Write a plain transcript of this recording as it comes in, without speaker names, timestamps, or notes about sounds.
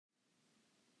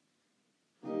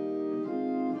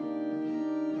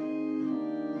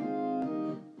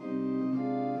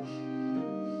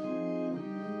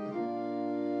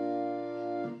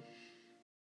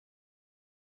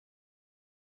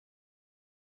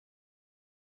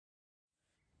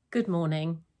Good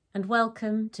morning and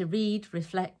welcome to Read,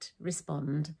 Reflect,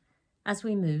 Respond as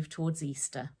we move towards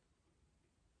Easter.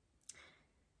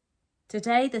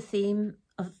 Today the theme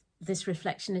of this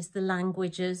reflection is the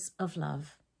languages of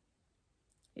love.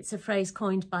 It's a phrase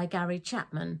coined by Gary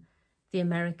Chapman, the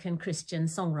American Christian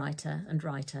songwriter and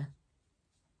writer.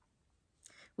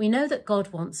 We know that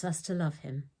God wants us to love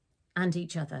him and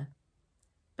each other,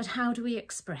 but how do we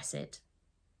express it?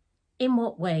 In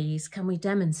what ways can we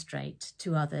demonstrate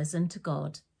to others and to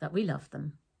God that we love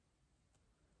them?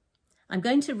 I'm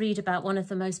going to read about one of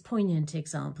the most poignant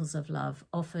examples of love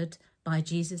offered by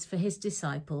Jesus for his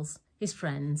disciples, his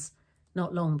friends,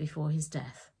 not long before his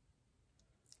death.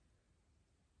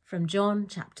 From John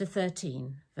chapter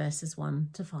 13, verses 1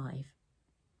 to 5.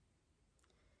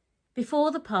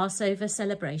 Before the Passover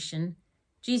celebration,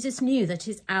 Jesus knew that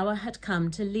his hour had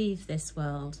come to leave this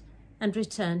world and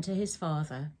return to his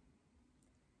Father.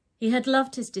 He had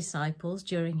loved his disciples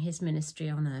during his ministry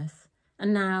on earth,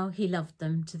 and now he loved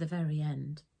them to the very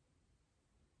end.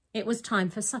 It was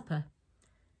time for supper,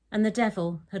 and the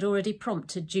devil had already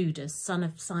prompted Judas, son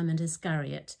of Simon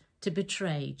Iscariot, to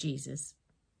betray Jesus.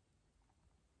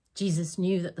 Jesus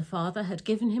knew that the Father had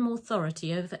given him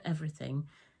authority over everything,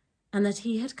 and that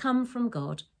he had come from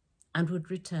God and would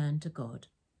return to God.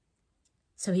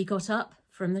 So he got up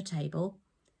from the table,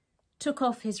 took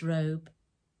off his robe,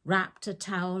 wrapped a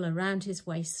towel around his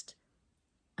waist,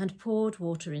 and poured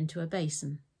water into a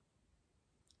basin.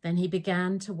 Then he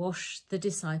began to wash the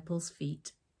disciples'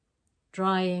 feet,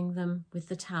 drying them with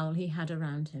the towel he had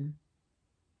around him.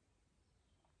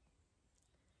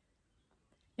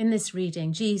 In this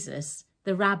reading, Jesus,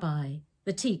 the rabbi,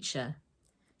 the teacher,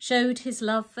 showed his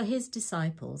love for his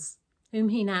disciples, whom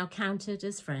he now counted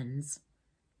as friends,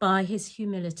 by his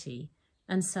humility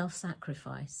and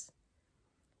self-sacrifice,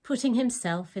 putting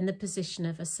himself in the position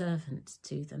of a servant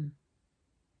to them.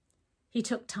 He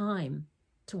took time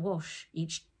to wash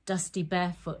each dusty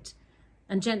bare foot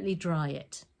and gently dry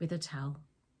it with a towel.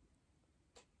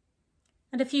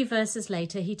 And a few verses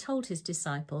later, he told his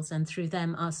disciples, and through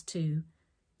them us too,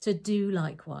 to do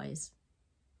likewise.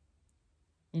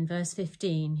 In verse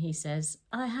 15, he says,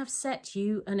 "I have set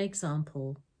you an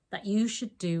example that you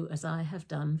should do as I have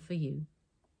done for you."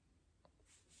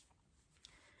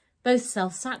 Both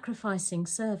self-sacrificing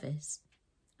service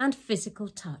and physical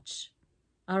touch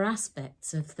are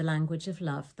aspects of the language of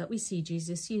love that we see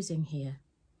Jesus using here,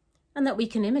 and that we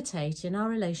can imitate in our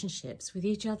relationships with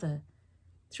each other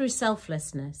through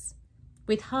selflessness,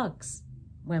 with hugs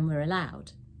when we're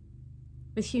allowed,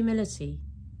 with humility,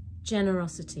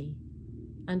 generosity,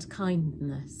 and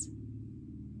kindness.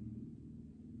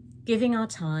 Giving our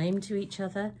time to each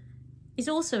other is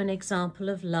also an example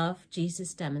of love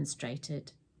Jesus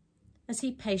demonstrated as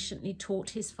he patiently taught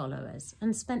his followers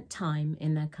and spent time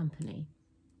in their company.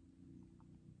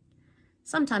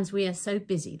 Sometimes we are so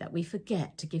busy that we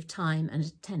forget to give time and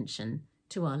attention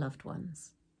to our loved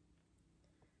ones.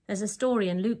 There's a story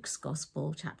in Luke's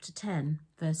Gospel, chapter 10,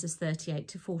 verses 38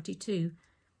 to 42,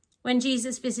 when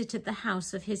Jesus visited the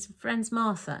house of his friends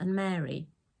Martha and Mary.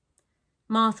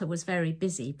 Martha was very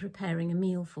busy preparing a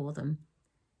meal for them,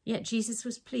 yet Jesus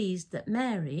was pleased that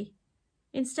Mary,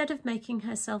 instead of making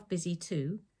herself busy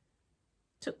too,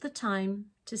 took the time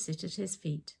to sit at his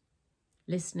feet,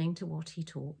 listening to what he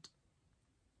taught.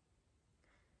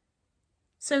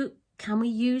 So, can we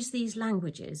use these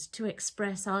languages to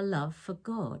express our love for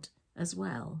God as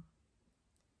well?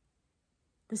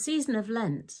 The season of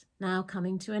Lent, now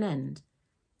coming to an end,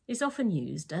 is often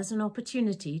used as an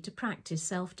opportunity to practice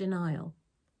self-denial,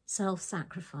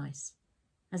 self-sacrifice,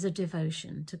 as a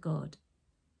devotion to God.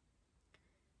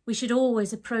 We should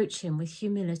always approach him with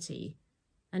humility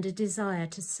and a desire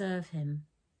to serve him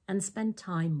and spend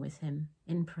time with him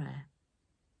in prayer.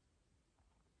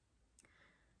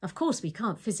 Of course, we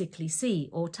can't physically see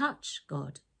or touch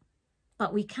God,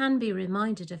 but we can be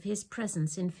reminded of his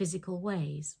presence in physical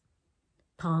ways.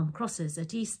 Palm crosses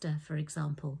at Easter, for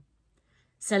example,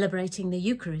 celebrating the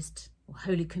Eucharist or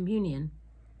Holy Communion,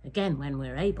 again when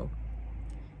we're able.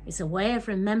 It's a way of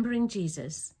remembering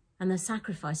Jesus and the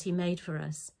sacrifice he made for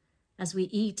us as we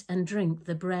eat and drink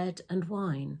the bread and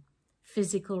wine,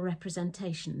 physical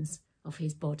representations of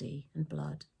his body and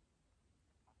blood.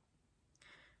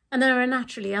 And there are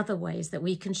naturally other ways that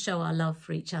we can show our love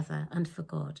for each other and for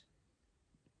God.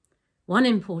 One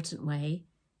important way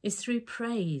is through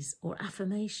praise or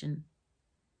affirmation.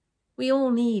 We all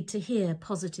need to hear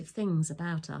positive things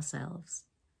about ourselves,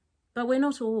 but we're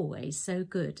not always so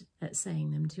good at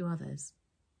saying them to others.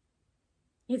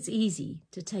 It's easy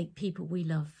to take people we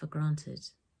love for granted.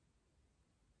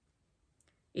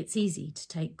 It's easy to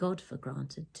take God for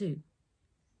granted too.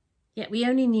 Yet we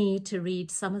only need to read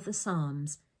some of the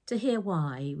Psalms to hear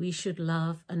why we should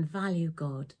love and value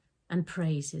God and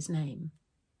praise his name.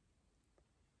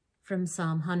 From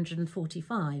Psalm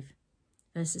 145,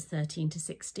 verses 13 to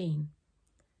 16.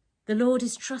 The Lord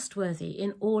is trustworthy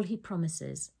in all he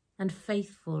promises and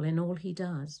faithful in all he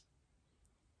does.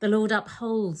 The Lord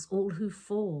upholds all who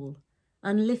fall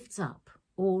and lifts up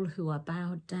all who are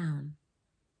bowed down.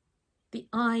 The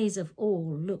eyes of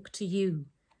all look to you,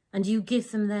 and you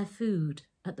give them their food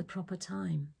at the proper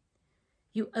time.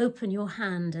 You open your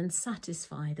hand and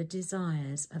satisfy the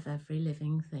desires of every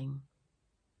living thing.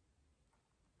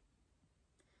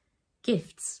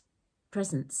 Gifts,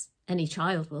 presents, any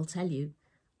child will tell you,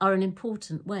 are an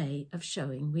important way of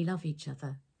showing we love each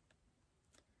other.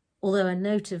 Although a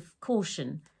note of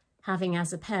caution, having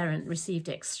as a parent received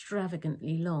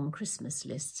extravagantly long Christmas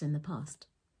lists in the past.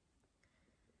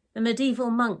 The medieval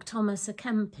monk Thomas à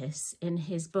Kempis, in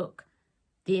his book,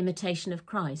 The Imitation of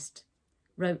Christ,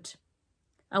 wrote,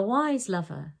 "A wise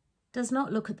lover does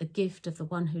not look at the gift of the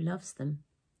one who loves them,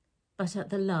 but at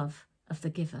the love of the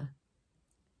giver."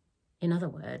 In other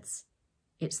words,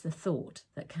 it's the thought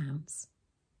that counts.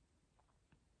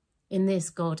 In this,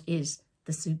 God is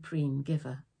the supreme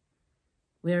giver.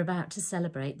 We're about to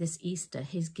celebrate this Easter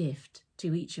his gift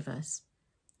to each of us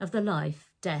of the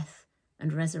life, death,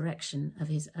 and resurrection of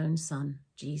his own Son,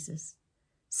 Jesus,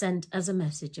 sent as a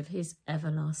message of his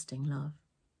everlasting love.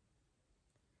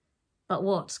 But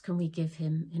what can we give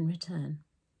him in return?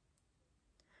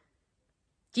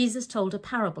 Jesus told a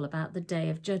parable about the day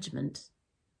of judgment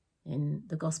in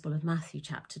the Gospel of Matthew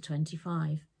chapter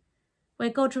 25, where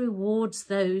God rewards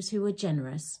those who are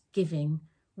generous, giving,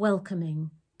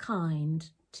 welcoming, kind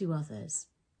to others.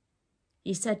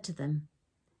 He said to them,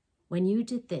 "When you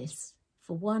did this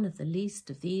for one of the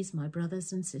least of these my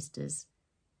brothers and sisters,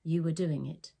 you were doing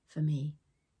it for me."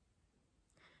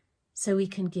 So we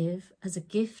can give as a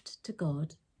gift to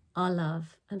God our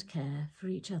love and care for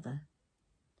each other.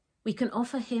 We can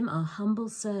offer him our humble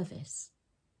service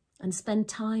and spend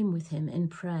time with him in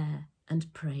prayer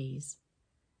and praise.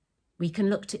 We can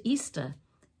look to Easter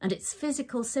and its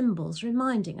physical symbols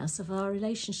reminding us of our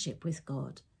relationship with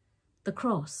God, the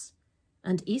cross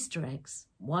and Easter eggs,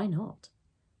 why not?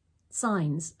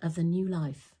 Signs of the new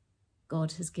life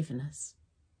God has given us.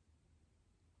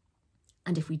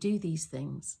 And if we do these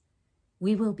things,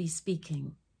 we will be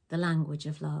speaking the language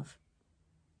of love,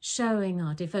 showing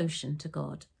our devotion to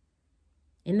God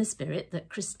in the spirit that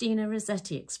Christina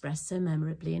Rossetti expressed so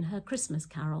memorably in her Christmas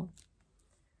carol.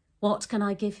 "What can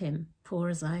I give him, poor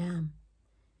as I am?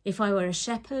 If I were a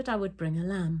shepherd, I would bring a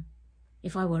lamb.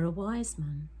 If I were a wise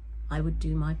man, I would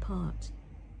do my part.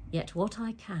 Yet what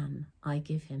I can, I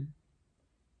give him.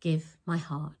 Give my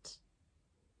heart."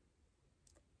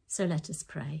 So let us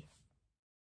pray.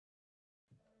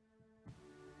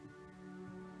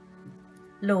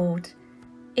 Lord,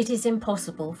 it is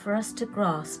impossible for us to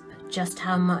grasp just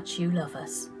how much you love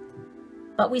us,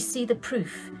 but we see the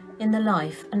proof in the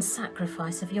life and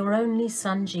sacrifice of your only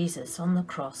Son Jesus on the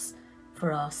cross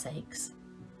for our sakes.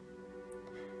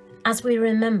 As we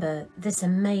remember this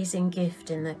amazing gift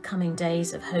in the coming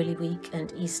days of Holy Week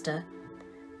and Easter,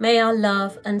 may our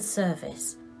love and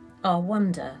service, our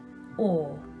wonder,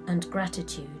 awe and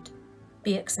gratitude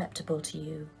be acceptable to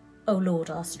you, O Lord,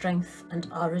 our strength and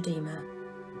our Redeemer.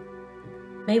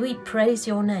 May we praise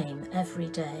your name every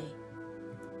day,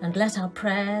 and let our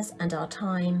prayers and our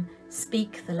time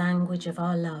speak the language of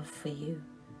our love for you,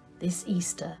 this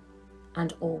Easter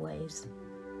and always.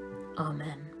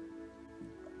 Amen.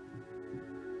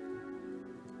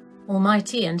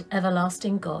 Almighty and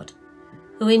everlasting God,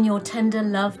 who in your tender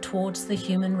love towards the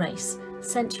human race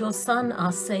sent your Son,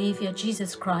 our Saviour,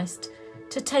 Jesus Christ,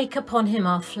 to take upon him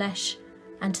our flesh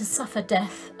and to suffer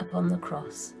death upon the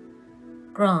cross,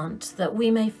 grant that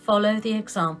we may follow the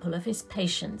example of his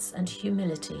patience and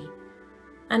humility,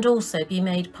 and also be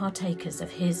made partakers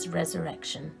of his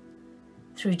resurrection.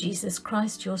 Through Jesus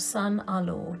Christ, your Son, our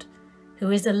Lord,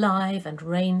 who is alive and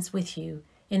reigns with you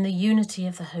in the unity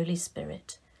of the Holy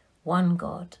Spirit, one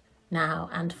God, now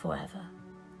and forever.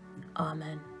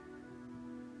 Amen.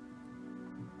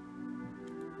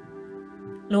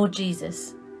 Lord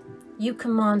Jesus, you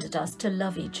commanded us to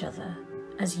love each other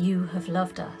as you have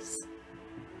loved us.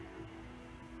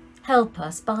 Help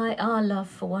us by our love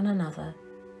for one another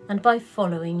and by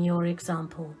following your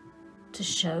example to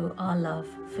show our love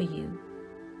for you.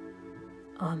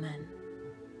 Amen.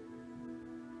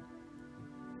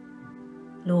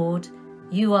 Lord,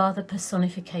 you are the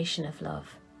personification of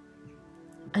love,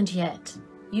 and yet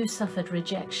you suffered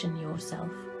rejection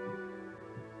yourself.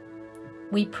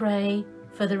 We pray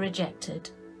for the rejected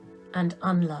and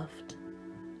unloved.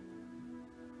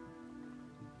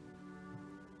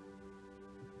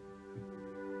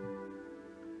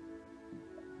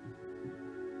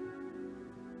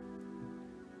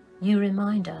 You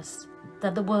remind us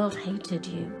that the world hated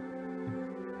you.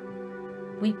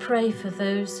 We pray for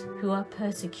those who are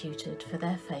persecuted for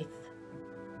their faith.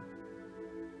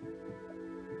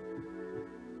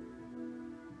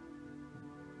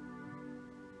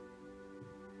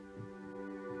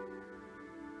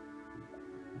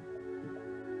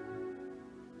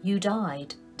 You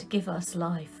died to give us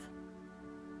life.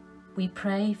 We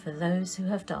pray for those who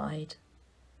have died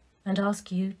and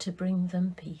ask you to bring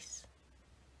them peace.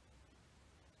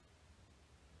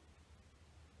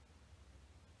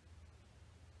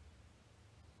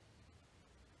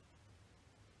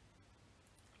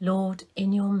 Lord,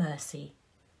 in your mercy,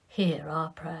 hear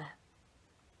our prayer.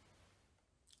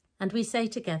 And we say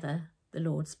together the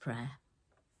Lord's Prayer.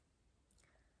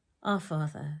 Our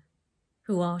Father,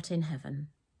 who art in heaven,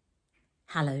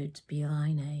 hallowed be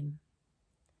thy name.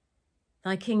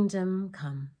 Thy kingdom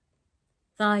come,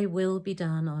 thy will be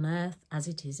done on earth as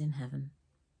it is in heaven.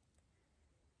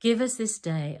 Give us this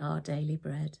day our daily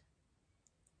bread,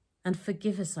 and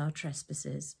forgive us our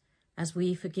trespasses as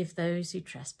we forgive those who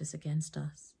trespass against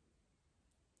us.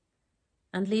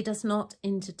 And lead us not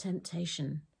into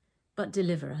temptation, but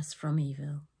deliver us from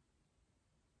evil.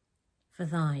 For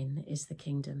thine is the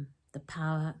kingdom, the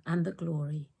power and the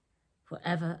glory, for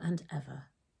ever and ever.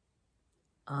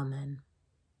 Amen.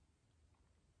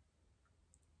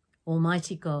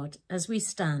 Almighty God, as we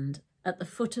stand at the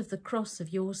foot of the cross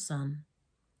of your Son,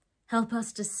 help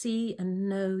us to see and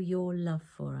know your love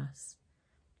for us,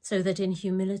 so that in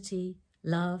humility,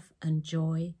 love and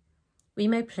joy we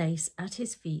may place at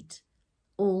his feet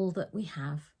all that we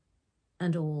have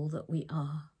and all that we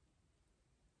are.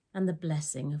 And the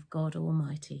blessing of God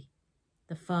Almighty,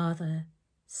 the Father,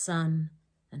 Son,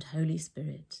 and Holy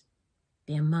Spirit,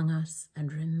 be among us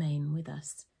and remain with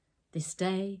us this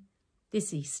day,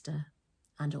 this Easter,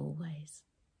 and always.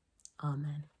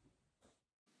 Amen.